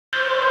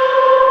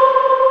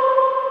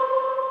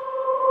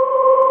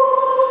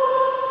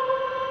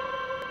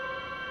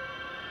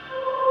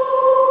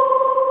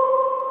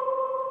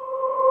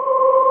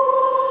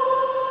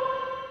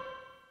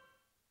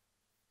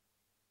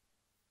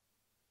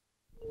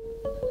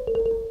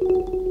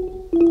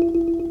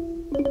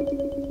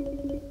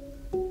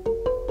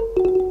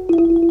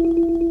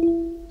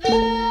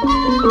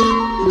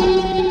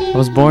I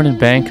was born in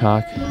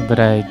Bangkok, but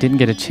I didn't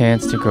get a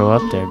chance to grow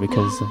up there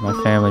because my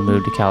family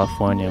moved to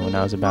California when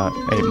I was about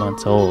 8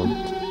 months old.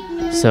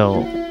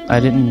 So I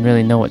didn't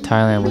really know what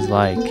Thailand was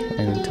like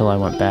until I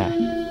went back.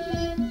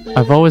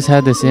 I've always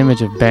had this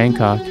image of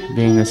Bangkok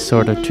being this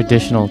sort of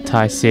traditional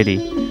Thai city,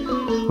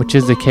 which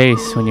is the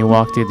case when you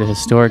walk through the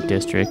historic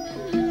district,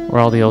 where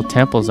all the old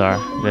temples are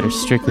that are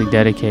strictly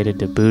dedicated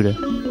to Buddha.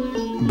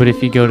 But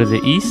if you go to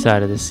the east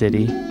side of the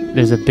city,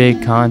 there's a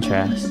big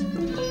contrast.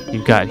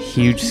 You've got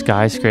huge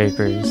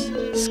skyscrapers,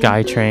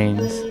 sky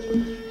trains,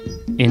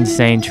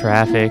 insane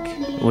traffic,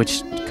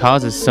 which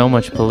causes so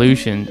much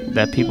pollution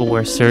that people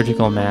wear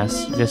surgical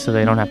masks just so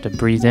they don't have to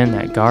breathe in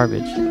that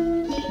garbage.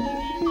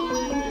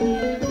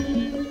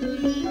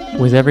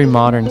 With every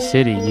modern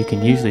city, you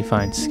can usually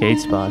find skate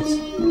spots,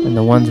 and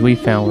the ones we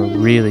found were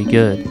really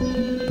good,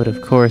 but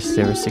of course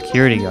there were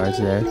security guards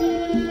there.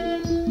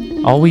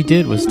 All we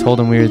did was told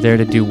them we were there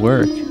to do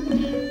work,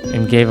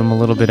 and gave them a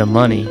little bit of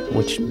money,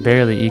 which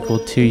barely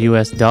equaled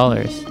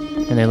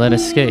 $2, and they let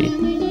us skate,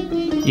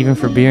 even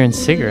for beer and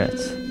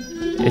cigarettes.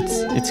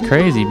 It's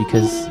crazy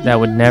because that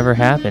would never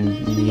happen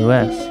in the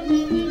US.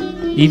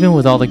 Even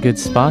with all the good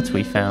spots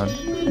we found,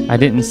 I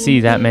didn't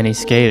see that many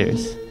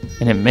skaters,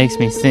 and it makes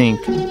me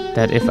think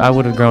that if I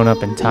would have grown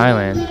up in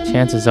Thailand,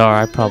 chances are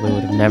I probably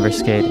would have never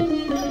skated.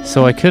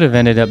 So I could have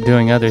ended up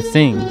doing other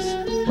things,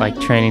 like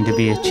training to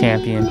be a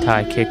champion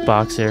Thai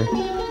kickboxer,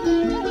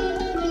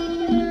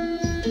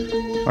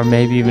 or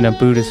maybe even a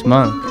Buddhist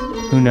monk.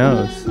 Who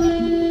knows?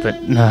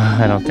 But no,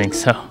 I don't think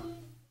so.